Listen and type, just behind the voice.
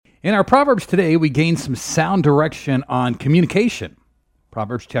In our Proverbs today, we gain some sound direction on communication.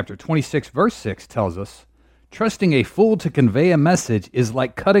 Proverbs chapter 26, verse 6 tells us, "Trusting a fool to convey a message is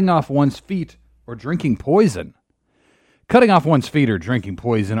like cutting off one's feet or drinking poison." Cutting off one's feet or drinking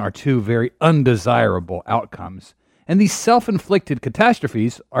poison are two very undesirable outcomes, and these self-inflicted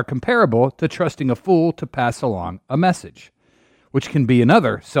catastrophes are comparable to trusting a fool to pass along a message, which can be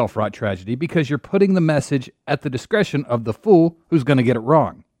another self-wrought tragedy because you're putting the message at the discretion of the fool who's going to get it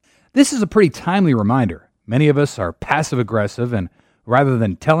wrong. This is a pretty timely reminder. Many of us are passive-aggressive, and rather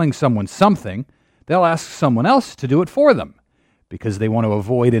than telling someone something, they'll ask someone else to do it for them because they want to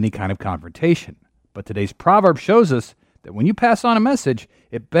avoid any kind of confrontation. But today's proverb shows us that when you pass on a message,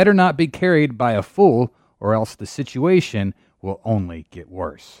 it better not be carried by a fool, or else the situation will only get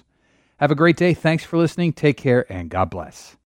worse. Have a great day. Thanks for listening. Take care, and God bless.